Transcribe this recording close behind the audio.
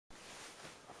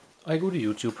Hi, good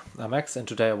YouTube. I'm Max, and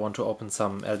today I want to open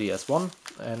some LDS1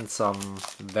 and some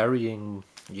varying,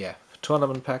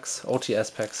 tournament packs,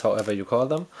 OTS packs, however you call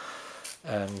them.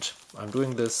 And I'm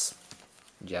doing this,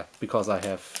 because I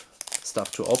have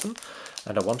stuff to open,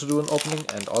 and I want to do an opening,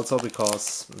 and also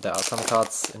because there are some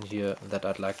cards in here that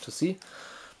I'd like to see,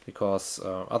 because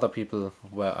other people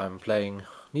where I'm playing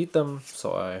need them.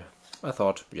 So I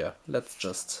thought, let's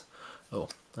just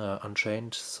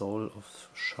Unchained Soul of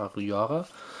Shariara,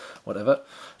 whatever.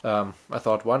 I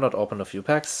thought, why not open a few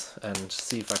packs and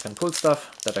see if I can pull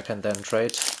stuff that I can then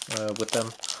trade with them.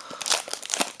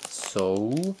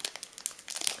 So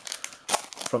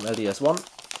from LDS1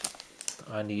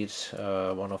 I need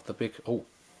one of the big... Oh,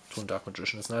 Toon Dark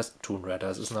Magician is nice, Toon Red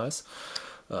Eyes is nice.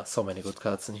 So many good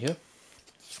cards in here.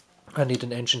 I need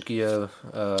an Ancient Gear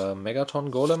Megaton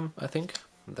Golem, I think.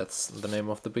 That's the name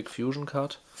of the big fusion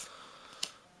card.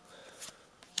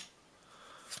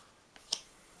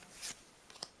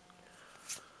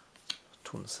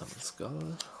 Toon Summon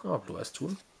Skull. Oh, Blue Eyes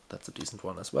Toon. That's a decent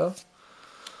one as well.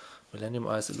 Millennium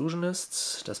Eyes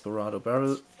Illusionist, Desperado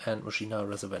Barrel, and Machina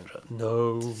Reservenger.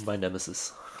 No, my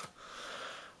nemesis.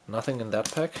 Nothing in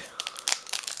that pack.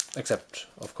 Except,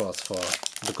 of course, for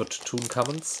the good Toon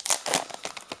commons.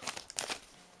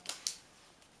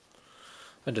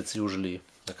 And it's usually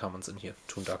the commons in here.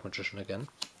 Toon Dark Magician again.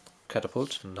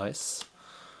 Catapult, nice.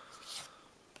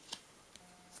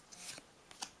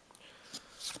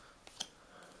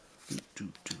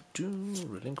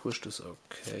 Relinquished is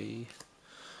okay.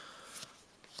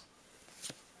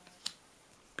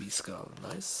 B-Skull,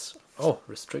 nice. Oh,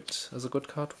 Restrict is a good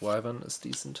card. Wyvern is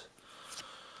decent.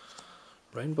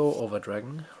 Rainbow Over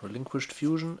Dragon, Relinquished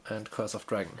Fusion, and Curse of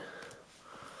Dragon.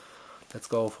 Let's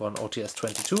go for an OTS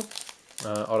 22.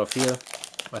 Out of here,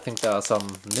 I think there are some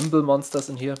nimble monsters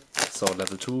in here. So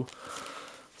level 2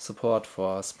 support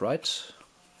for Sprite.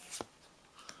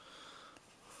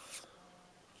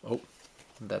 Oh,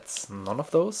 that's none of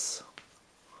those.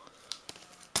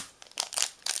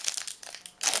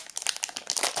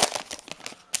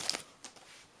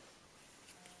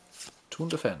 Toon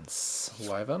Defense,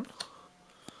 Wyvern.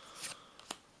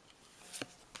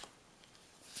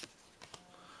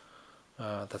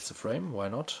 That's a frame, why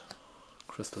not?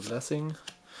 Crystal Blessing.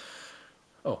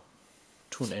 Oh,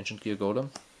 Toon Ancient Gear Golem.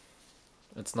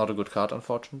 It's not a good card,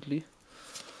 unfortunately.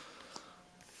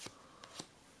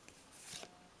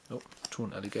 Oh,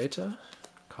 Toon Alligator.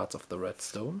 Cards of the Red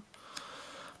Stone.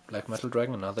 Black Metal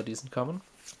Dragon, another decent common.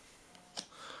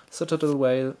 Citadel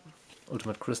Whale,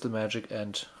 Ultimate Crystal Magic,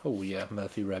 and, oh yeah,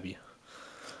 Melfi Rabbi.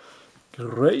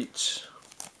 Great!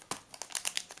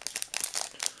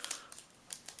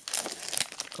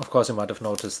 Of course, you might have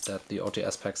noticed that the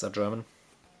OTS packs are German,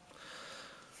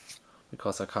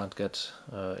 because I can't get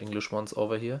English ones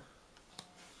over here.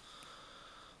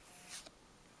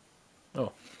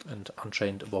 Oh, and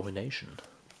Unchained Abomination.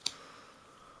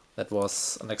 That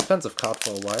was an expensive card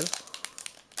for a while,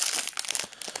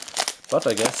 but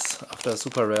I guess after a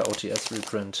super rare OTS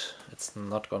reprint it's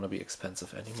not gonna be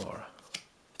expensive anymore,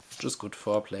 which is good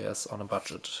for players on a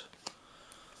budget.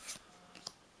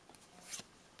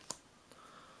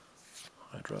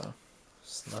 Hydra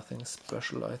is nothing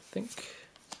special, I think.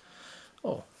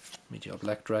 Oh, Meteor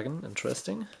Black Dragon,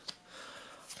 interesting.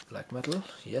 Black Metal,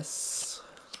 yes.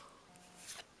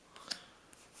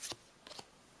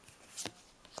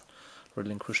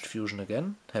 Relinquished Fusion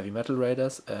again, Heavy Metal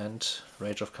Raiders, and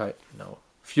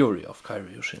Fury of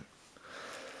Kairyushin.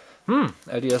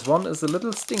 LDS1 is a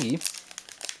little stingy.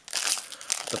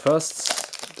 The first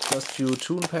few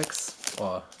Toon packs,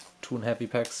 or Toon heavy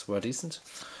packs, were decent,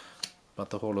 but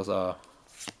the holos are,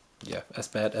 as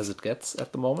bad as it gets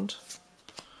at the moment.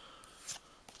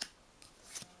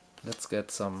 Let's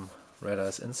get some Red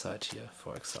Eyes Insight here,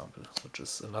 for example, which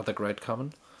is another great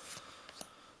common.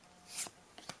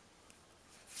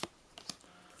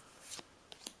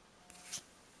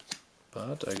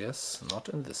 But I guess not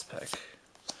in this pack.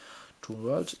 Toon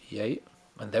World, yay.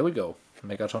 And there we go.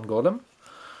 Megaton Golem.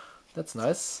 That's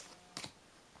nice.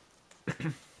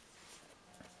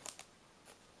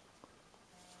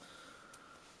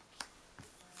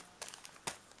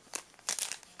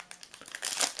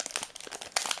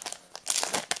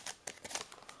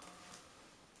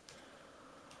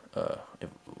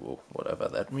 Whatever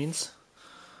that means.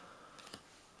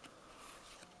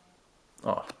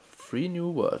 Oh, free new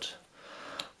word.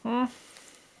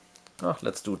 Oh,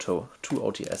 let's do two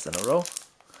OTS in a row.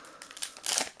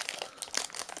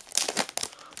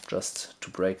 Just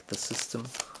to break the system.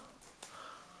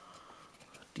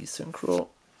 Desynchro.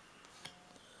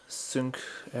 Sync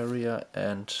area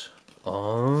and...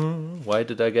 Oh, why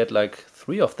did I get like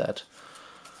 3 of that?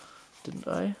 Didn't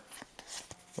I?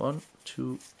 1,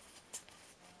 2,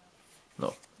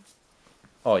 no.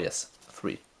 Oh yes,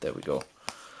 3. There we go.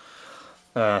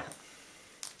 That's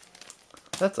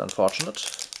unfortunate.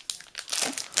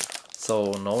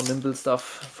 So no nimble stuff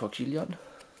for Kilian.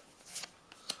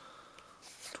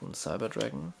 Toon Cyber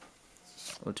Dragon.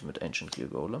 Ultimate Ancient Gear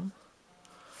Golem.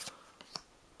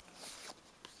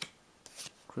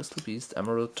 Crystal Beast,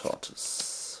 Emerald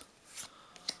Tortoise.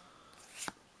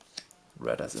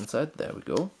 Red Eyes Inside, there we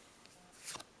go.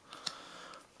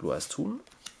 Blue Eyes Toon,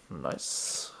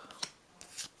 nice.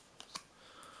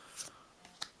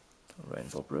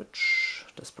 Rainbow Bridge,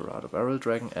 Desperado Barrel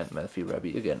Dragon, and Melfi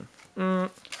Rabby again.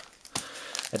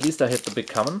 At least I hit the big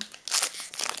common.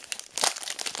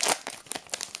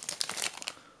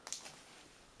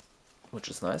 Which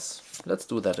is nice. Let's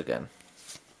do that again.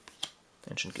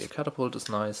 Ancient Gear Catapult is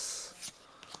nice.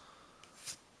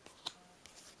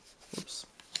 Oops.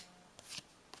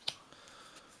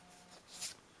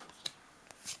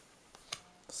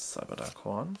 Cyber Dark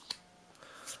Horn.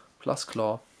 Plus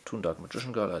Claw. Toon Dark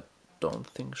Magician Girl. I don't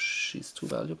think she's too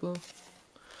valuable.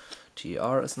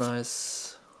 TR is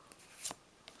nice.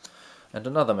 And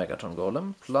another Megaton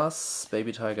Golem. Plus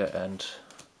Baby Tiger and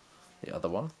the other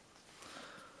one.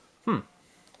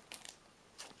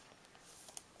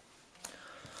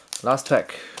 Last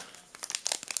pack.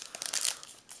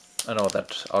 I know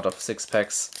that out of 6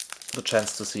 packs, the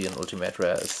chance to see an Ultimate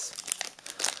Rare is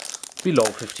below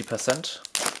 50%.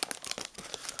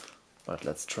 But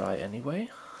let's try anyway.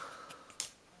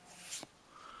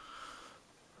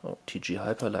 Oh, TG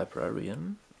Hyper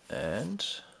Librarian and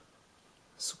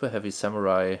Super Heavy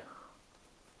Samurai,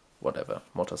 whatever,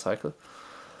 motorcycle.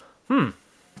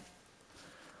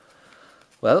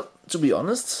 Well, to be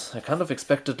honest, I kind of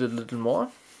expected a little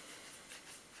more.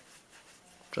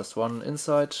 Just one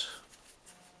Insight,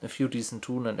 a few decent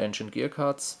Toon and Ancient Gear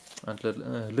cards, and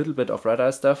a little bit of Red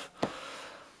Eye stuff.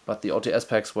 But the OTS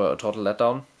packs were a total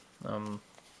letdown.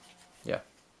 Yeah,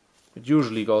 it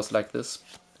usually goes like this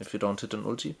if you don't hit an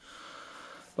ulti.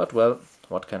 But well,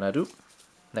 what can I do?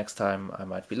 Next time I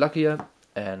might be luckier,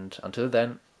 and until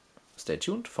then, stay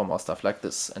tuned for more stuff like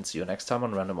this, and see you next time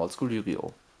on Random Old School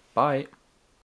Yu-Gi-Oh! Bye!